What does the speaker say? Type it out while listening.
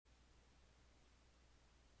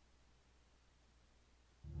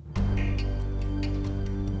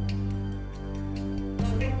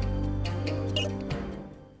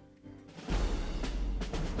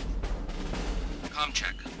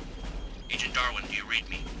Darwin, do you read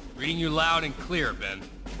me? Reading you loud and clear, Ben.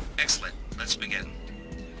 Excellent. Let's begin.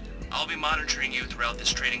 I'll be monitoring you throughout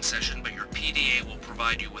this training session, but your PDA will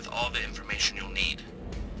provide you with all the information you'll need.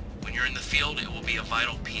 When you're in the field, it will be a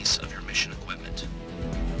vital piece of your mission equipment.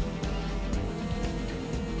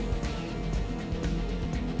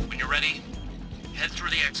 When you're ready, head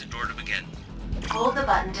through the exit door to begin. Hold the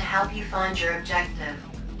button to help you find your objective.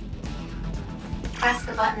 Press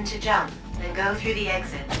the button to jump, then go through the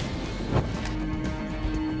exit.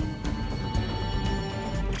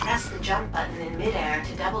 Press the jump button in midair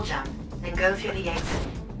to double jump, then go through the exit.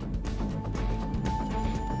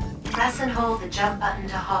 Press and hold the jump button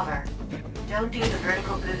to hover. Don't do the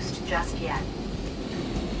vertical boost just yet.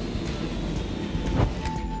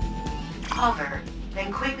 Hover,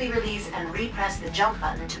 then quickly release and repress the jump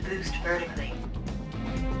button to boost vertically.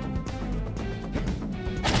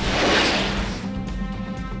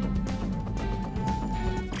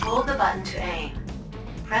 Hold the button to aim.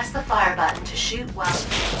 Press the fire button to shoot while...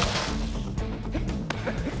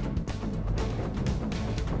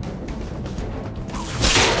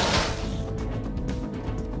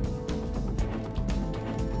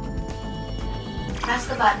 Press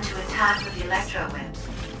the button to attack with the electro whips.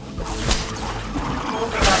 Hold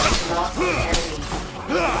the button to lock the enemy.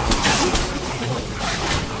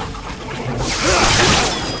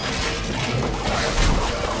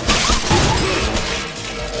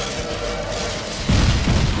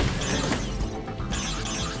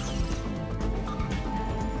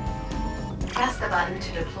 Press the button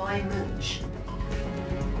to deploy Mooch.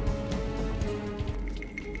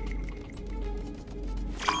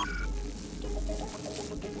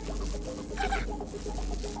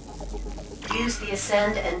 Use the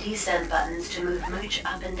ascend and descend buttons to move Mooch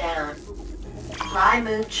up and down. Fly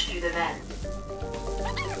Mooch through the vent.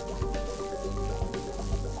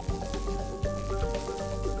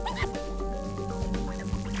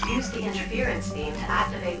 Use the interference beam to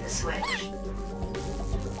activate the switch.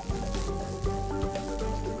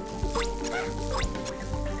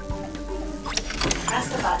 Press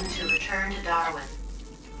the button to return to Darwin.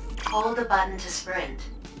 Hold the button to sprint.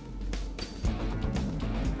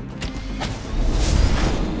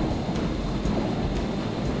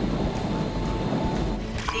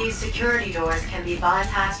 These security doors can be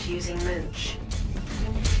bypassed using Mooch.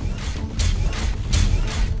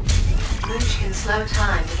 Mooch can slow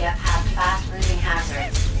time to get past fast-moving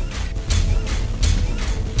hazards.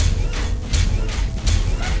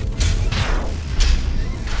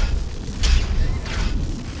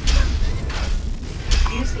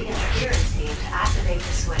 Use the interference beam to activate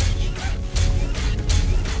the switch.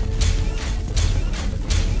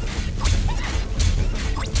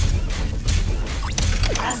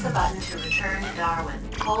 Press the button to return to Darwin.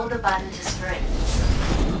 Hold the button to sprint.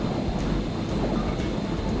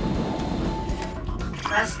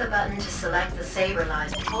 Press the button to select the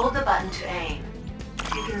saber-lizer. Hold the button to aim.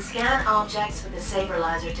 You can scan objects with the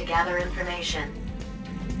saber-lizer to gather information.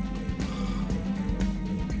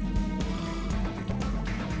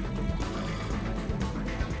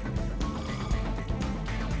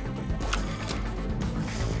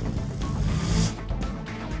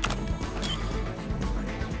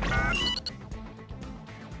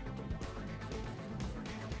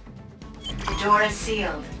 The door is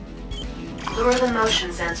sealed. Lure the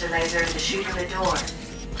motion sensor laser into shooting the door,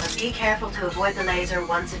 but be careful to avoid the laser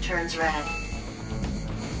once it turns red.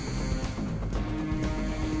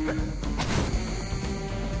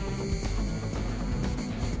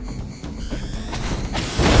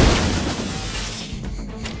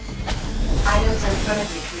 Items in front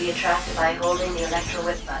of you can be attracted by holding the electro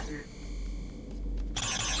whip button.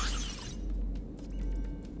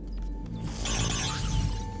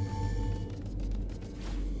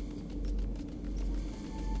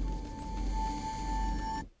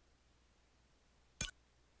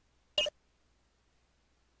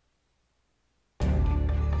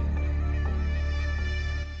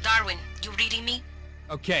 Darwin, you reading me?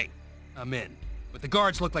 Okay, I'm in. But the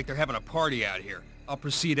guards look like they're having a party out here. I'll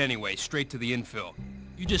proceed anyway, straight to the infill.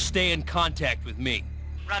 You just stay in contact with me.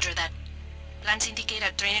 Roger that. Plans indicate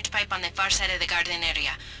a drainage pipe on the far side of the garden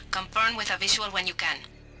area. Confirm with a visual when you can.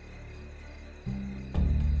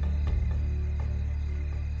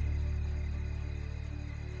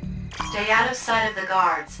 Stay out of sight of the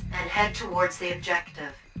guards and head towards the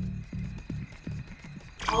objective.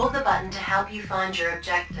 Hold the button to help you find your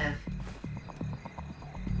objective.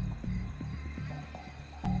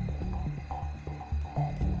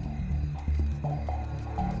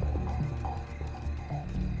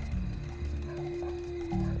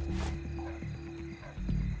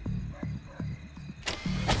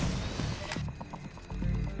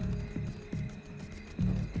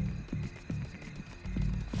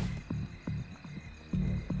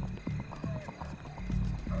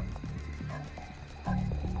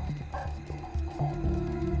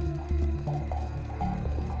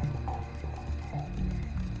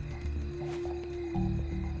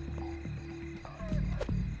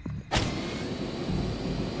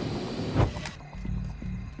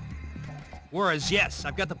 Juarez, yes,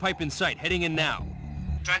 I've got the pipe in sight, heading in now.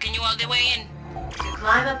 Tracking you all the way in. To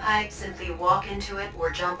climb a pipe, simply walk into it or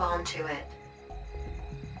jump onto it.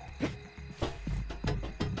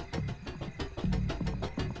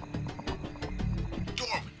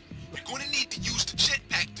 Darwin, you're going to need to use the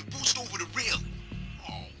jetpack to boost over the railing.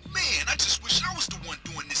 Oh man, I just wish I was the one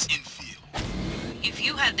doing this infield. If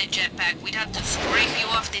you had the jetpack, we'd have to scrape you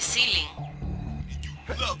off the ceiling. And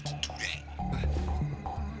you'd love to do that.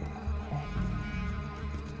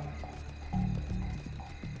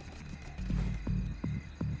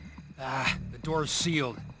 The door's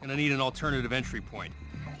sealed. Gonna need an alternative entry point.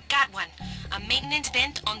 Got one. A maintenance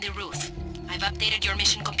vent on the roof. I've updated your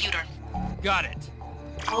mission computer. Got it.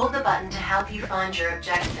 Hold the button to help you find your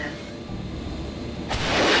objective.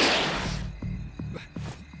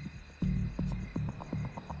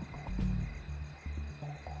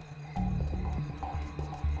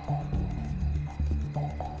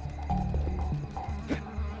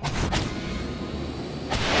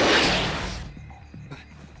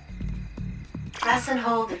 Press and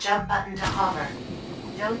hold the jump button to hover.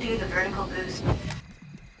 Don't do the vertical boost.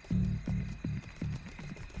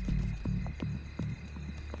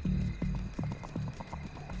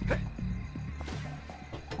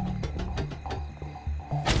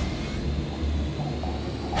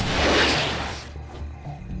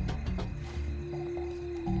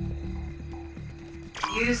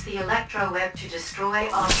 Use the electro web to destroy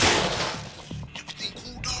objects. Everything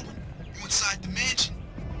cool, Darwin? You inside the mansion?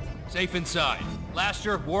 Safe inside.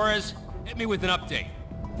 Laster, Juarez, hit me with an update.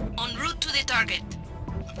 En route to the target.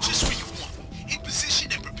 I'm just where you want me, in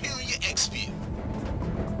position and preparing your exfil.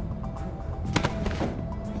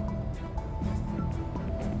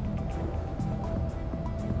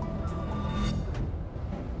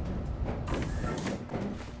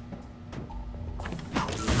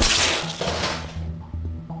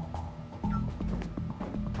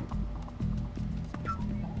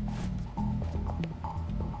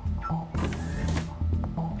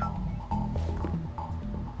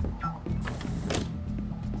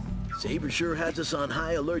 Saber sure has us on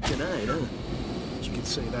high alert tonight, huh? You could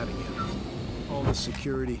say that again. All the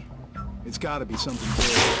security. It's gotta be something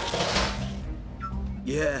big.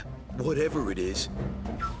 Yeah, whatever it is.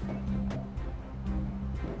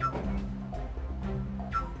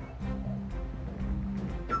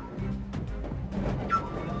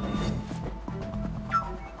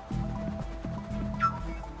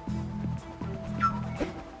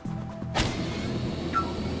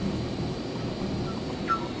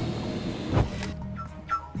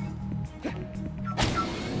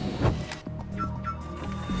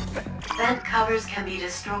 Vent covers can be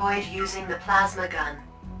destroyed using the plasma gun.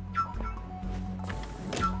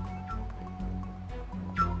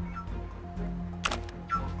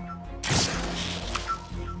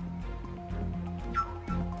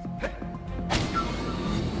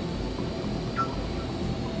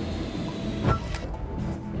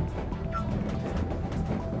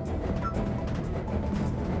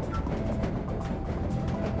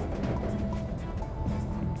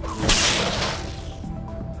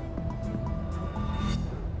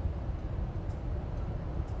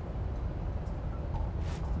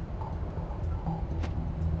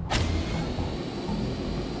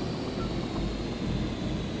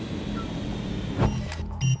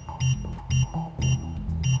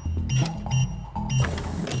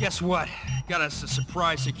 Guess what? Got us a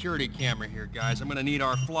surprise security camera here, guys. I'm gonna need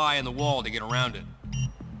our fly in the wall to get around it.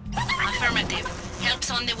 Affirmative. Help's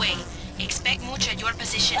on the way. Expect Much at your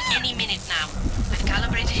position any minute now. I've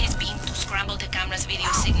calibrated his beam to scramble the camera's video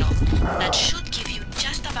signal. That should give you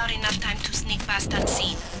just about enough time to sneak past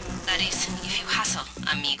unseen. That is, if you hustle,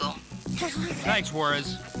 amigo. Thanks,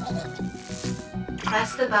 Juarez.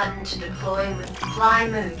 Press the button to deploy with Fly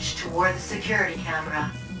Mooch toward the security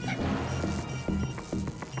camera.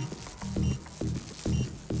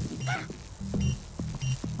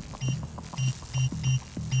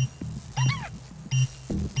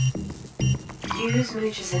 Use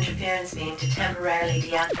Mooch's interference beam to temporarily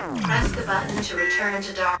deactivate. Press the button to return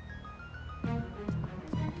to dark.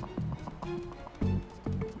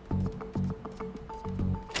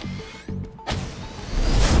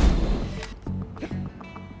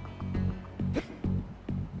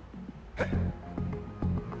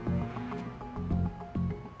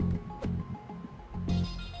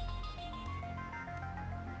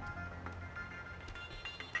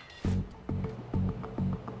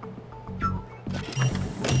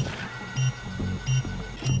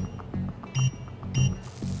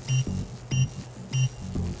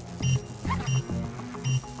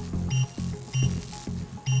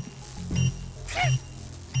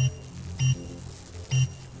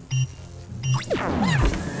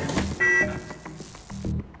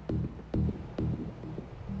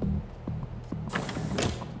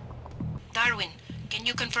 Darwin, can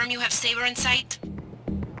you confirm you have Saber in sight?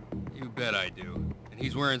 You bet I do. And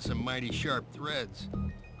he's wearing some mighty sharp threads.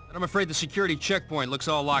 And I'm afraid the security checkpoint looks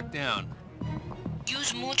all locked down.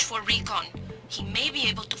 Use Mooch for recon. He may be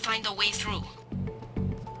able to find a way through.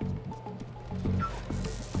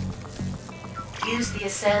 Use the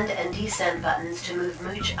ascend and descend buttons to move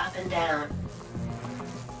Mooch up and down.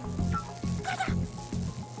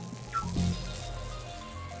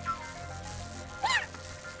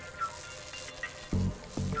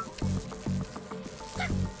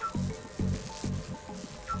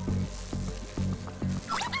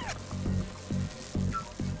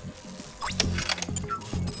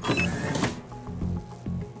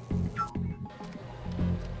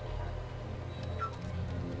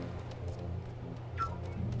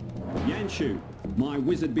 My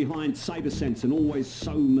wizard behind Sabersense and always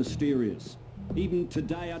so mysterious. Even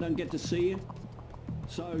today I don't get to see you.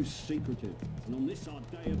 So secretive. And on this our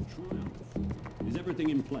day of triumph. Is everything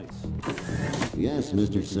in place? Yes,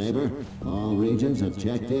 Mr. Saber. All regions have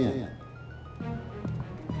checked in.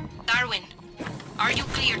 Darwin, are you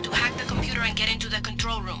clear to hack the computer and get into the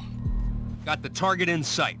control room? Got the target in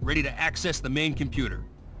sight, ready to access the main computer.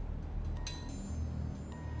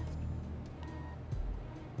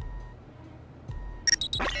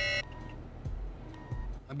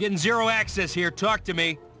 I'm getting zero access here. Talk to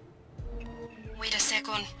me. Wait a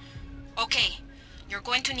second. Okay, you're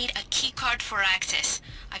going to need a keycard for access.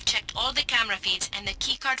 I've checked all the camera feeds and the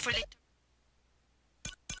keycard for the